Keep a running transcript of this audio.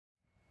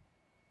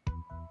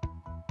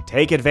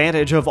Take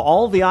advantage of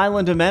all the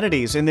island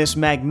amenities in this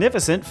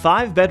magnificent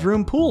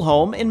 5-bedroom pool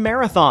home in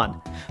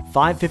Marathon.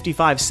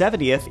 555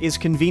 70th is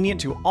convenient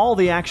to all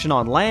the action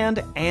on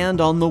land and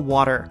on the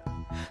water.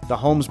 The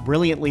home's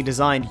brilliantly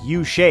designed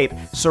U-shape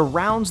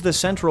surrounds the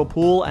central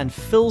pool and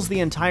fills the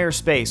entire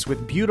space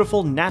with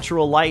beautiful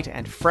natural light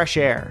and fresh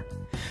air.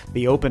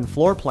 The open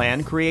floor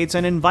plan creates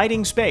an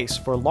inviting space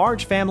for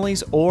large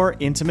families or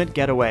intimate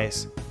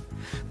getaways.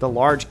 The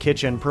large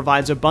kitchen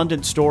provides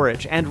abundant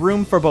storage and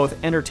room for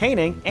both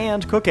entertaining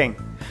and cooking.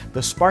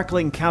 The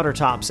sparkling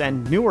countertops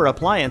and newer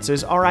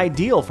appliances are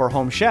ideal for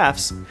home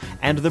chefs,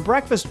 and the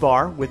breakfast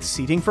bar, with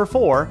seating for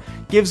 4,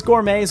 gives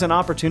gourmets an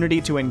opportunity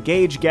to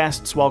engage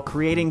guests while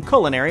creating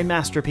culinary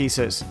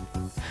masterpieces.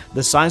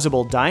 The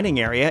sizable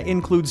dining area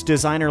includes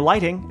designer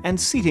lighting and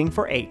seating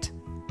for 8.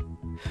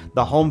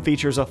 The home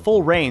features a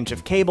full range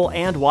of cable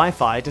and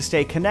Wi-Fi to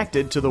stay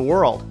connected to the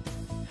world.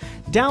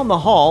 Down the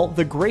hall,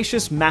 the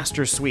gracious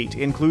master suite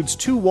includes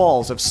 2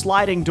 walls of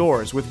sliding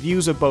doors with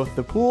views of both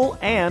the pool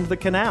and the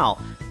canal,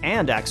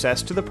 and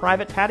access to the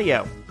private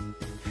patio.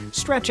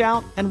 Stretch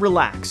out and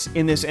relax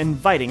in this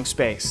inviting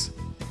space.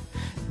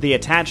 The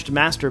attached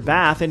master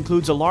bath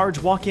includes a large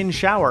walk-in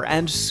shower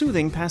and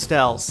soothing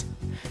pastels.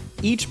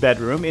 Each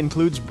bedroom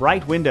includes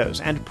bright windows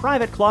and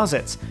private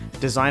closets.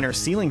 Designer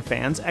ceiling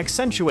fans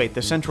accentuate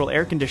the central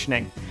air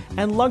conditioning,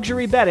 and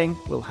luxury bedding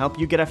will help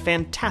you get a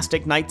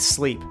fantastic night's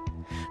sleep.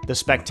 The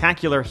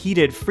spectacular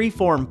heated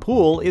freeform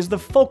pool is the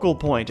focal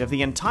point of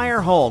the entire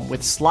home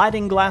with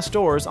sliding glass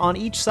doors on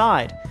each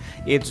side.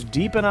 It's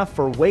deep enough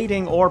for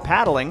wading or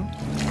paddling,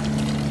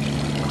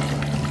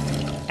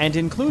 and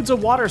includes a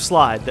water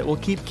slide that will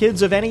keep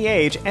kids of any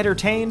age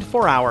entertained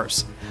for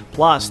hours.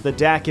 Plus, the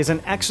deck is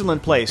an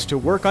excellent place to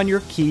work on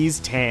your Keys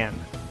tan.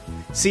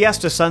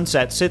 Siesta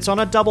Sunset sits on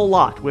a double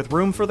lot with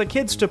room for the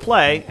kids to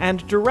play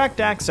and direct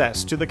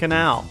access to the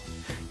canal.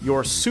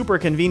 Your super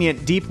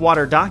convenient deep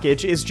water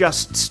dockage is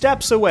just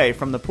steps away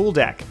from the pool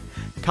deck.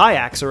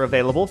 Kayaks are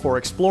available for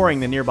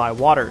exploring the nearby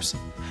waters.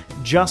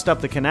 Just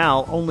up the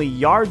canal, only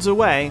yards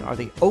away, are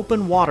the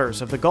open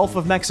waters of the Gulf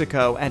of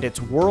Mexico and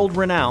its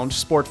world-renowned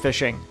sport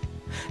fishing.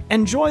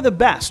 Enjoy the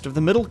best of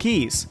the Middle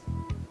Keys.